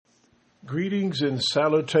Greetings and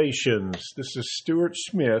salutations. This is Stuart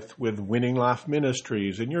Smith with Winning Life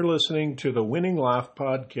Ministries, and you're listening to the Winning Life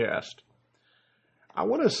Podcast. I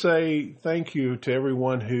want to say thank you to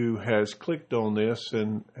everyone who has clicked on this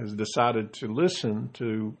and has decided to listen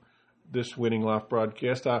to this Winning Life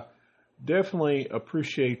broadcast. I definitely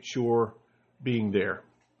appreciate your being there.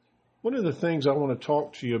 One of the things I want to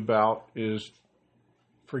talk to you about is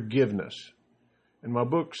forgiveness. And my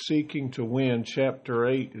book, Seeking to Win, Chapter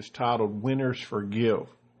 8, is titled Winners Forgive.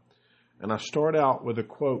 And I start out with a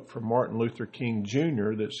quote from Martin Luther King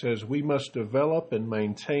Jr. that says, "We must develop and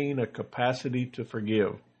maintain a capacity to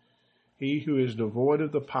forgive. He who is devoid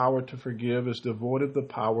of the power to forgive is devoid of the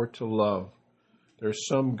power to love. There's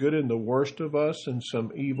some good in the worst of us and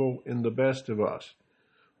some evil in the best of us.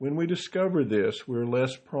 When we discover this, we're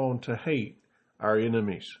less prone to hate our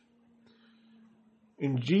enemies."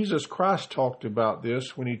 And Jesus Christ talked about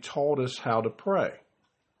this when he taught us how to pray.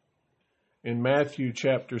 In Matthew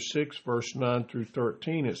chapter 6, verse 9 through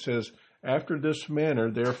 13, it says, "After this manner,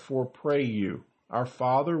 therefore pray you, Our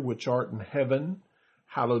Father which art in heaven,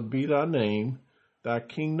 hallowed be thy name. Thy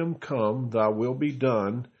kingdom come, thy will be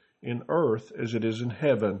done, in earth as it is in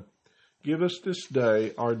heaven. Give us this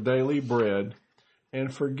day our daily bread,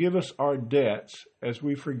 and forgive us our debts as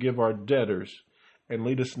we forgive our debtors. And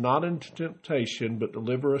lead us not into temptation, but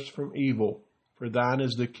deliver us from evil. For thine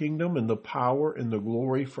is the kingdom and the power and the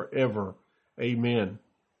glory forever. Amen."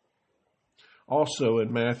 Also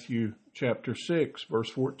in Matthew chapter 6, verse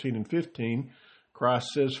 14 and 15, Christ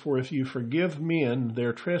says, "For if you forgive men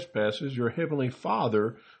their trespasses, your heavenly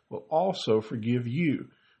Father will also forgive you.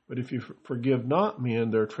 But if you forgive not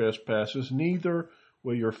men their trespasses, neither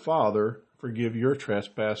will your Father forgive your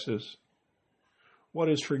trespasses." What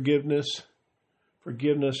is forgiveness?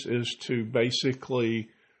 Forgiveness is to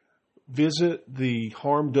basically visit the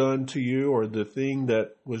harm done to you or the thing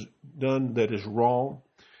that was done that is wrong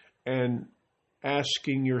and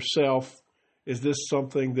asking yourself, is this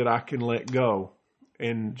something that I can let go?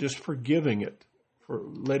 And just forgiving it, for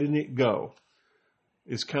letting it go,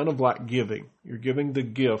 is kind of like giving. You're giving the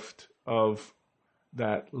gift of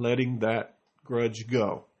that, letting that grudge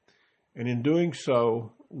go. And in doing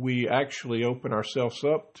so, we actually open ourselves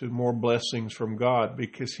up to more blessings from God,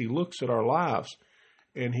 because he looks at our lives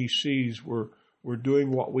and he sees we're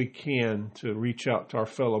doing what we can to reach out to our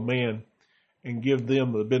fellow man and give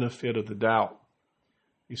them the benefit of the doubt.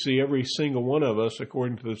 You see, every single one of us,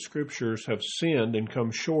 according to the scriptures, have sinned and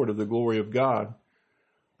come short of the glory of God.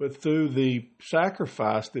 But through the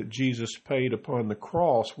sacrifice that Jesus paid upon the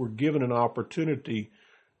cross, we're given an opportunity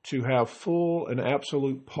to have full and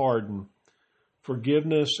absolute pardon,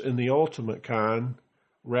 forgiveness in the ultimate kind,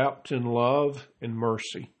 wrapped in love and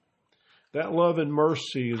mercy. That love and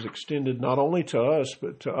mercy is extended not only to us,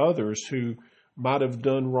 but to others who might have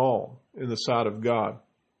done wrong in the sight of God.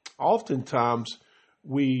 Oftentimes,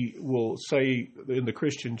 we will say in the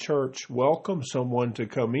Christian church, welcome someone to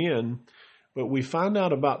come in, but we find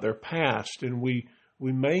out about their past, and we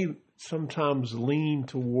may sometimes lean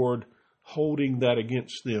toward holding that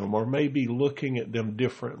against them, or maybe looking at them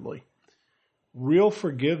differently. Real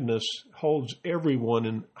forgiveness holds everyone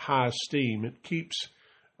in high esteem. It keeps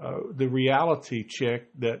the reality check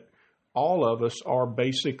that all of us are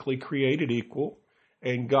basically created equal,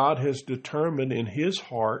 and God has determined in his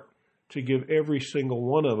heart to give every single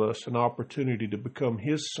one of us an opportunity to become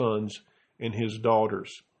his sons and his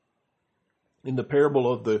daughters. In the parable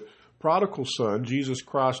of the prodigal son, Jesus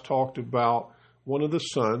Christ talked about one of the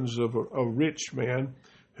sons of a rich man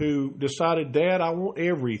who decided, "Dad, I want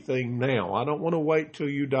everything now. I don't want to wait till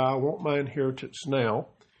you die. I want my inheritance now."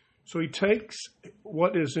 So he takes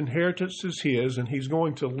what his inheritance is his, and he's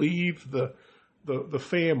going to leave the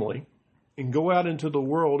family and go out into the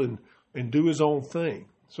world and do his own thing.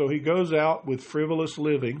 So he goes out with frivolous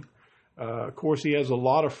living. Of course, he has a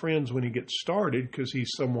lot of friends when he gets started because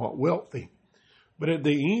he's somewhat wealthy. But at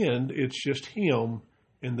the end, it's just him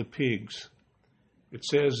and the pigs. It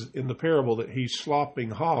says in the parable that he's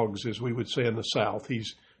slopping hogs, as we would say in the South.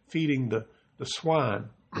 He's feeding the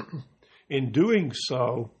swine. In doing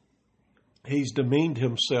so, he's demeaned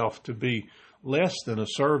himself to be less than a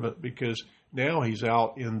servant, because now he's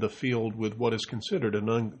out in the field with what is considered an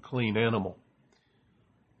unclean animal.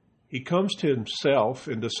 He comes to himself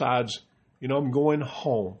and decides, I'm going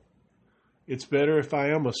home. It's better if I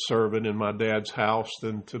am a servant in my dad's house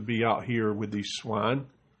than to be out here with these swine.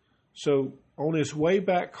 So on his way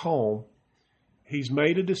back home, he's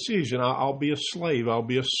made a decision. I'll be a slave. I'll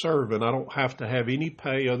be a servant. I don't have to have any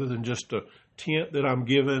pay other than just a tent that I'm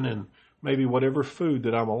given and maybe whatever food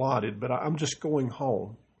that I'm allotted, but I'm just going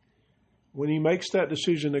home. When he makes that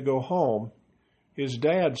decision to go home, his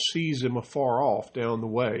dad sees him afar off down the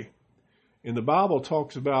way. And the Bible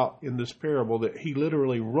talks about in this parable that he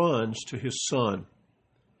literally runs to his son.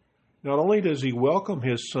 Not only does he welcome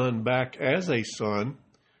his son back as a son,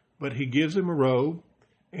 but he gives him a robe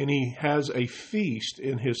and he has a feast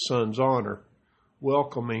in his son's honor,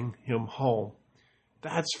 welcoming him home.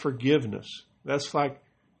 That's forgiveness. That's like,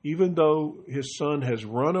 even though his son has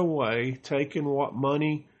run away, taken what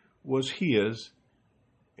money was his,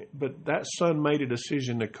 but that son made a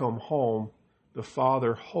decision to come home, the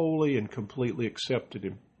father wholly and completely accepted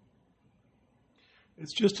him.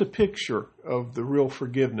 It's just a picture of the real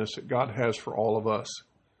forgiveness that God has for all of us.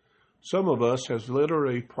 Some of us has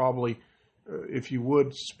literally probably, if you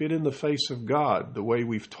would, spit in the face of God, the way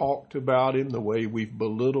we've talked about him, the way we've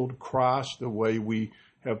belittled Christ, the way we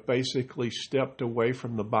have basically stepped away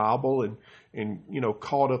from the Bible and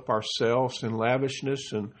caught up ourselves in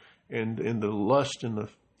lavishness and in the lust in the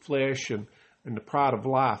flesh and the pride of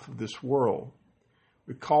life of this world.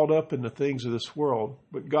 We're caught up in the things of this world,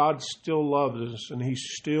 but God still loves us and he's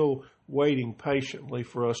still waiting patiently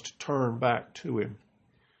for us to turn back to him.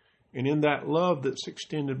 And in that love that's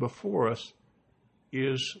extended before us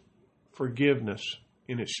is forgiveness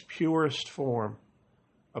in its purest form,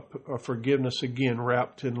 a forgiveness again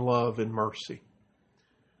wrapped in love and mercy.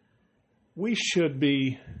 We should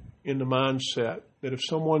be in the mindset that if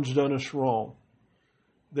someone's done us wrong,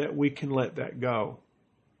 that we can let that go.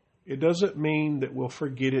 It doesn't mean that we'll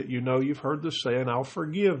forget it. You know, you've heard the saying, I'll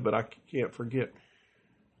forgive, but I can't forget.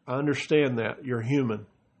 I understand that. You're human.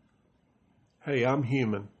 Hey, I'm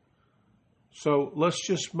human. So let's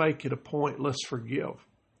just make it a point. Let's forgive.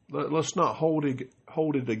 Let's not hold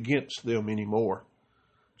it against them anymore.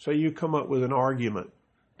 Say you come up with an argument.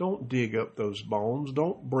 Don't dig up those bones.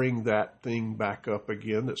 Don't bring that thing back up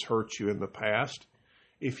again that's hurt you in the past.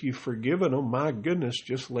 If you've forgiven them, my goodness,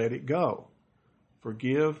 just let it go.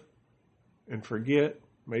 Forgive and forget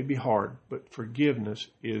may be hard, but forgiveness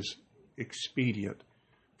is expedient.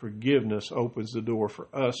 Forgiveness opens the door for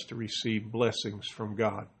us to receive blessings from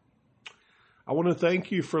God. I want to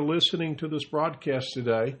thank you for listening to this broadcast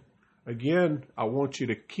today. Again, I want you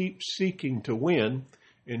to keep seeking to win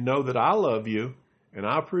and know that I love you and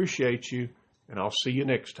I appreciate you, and I'll see you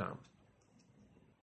next time.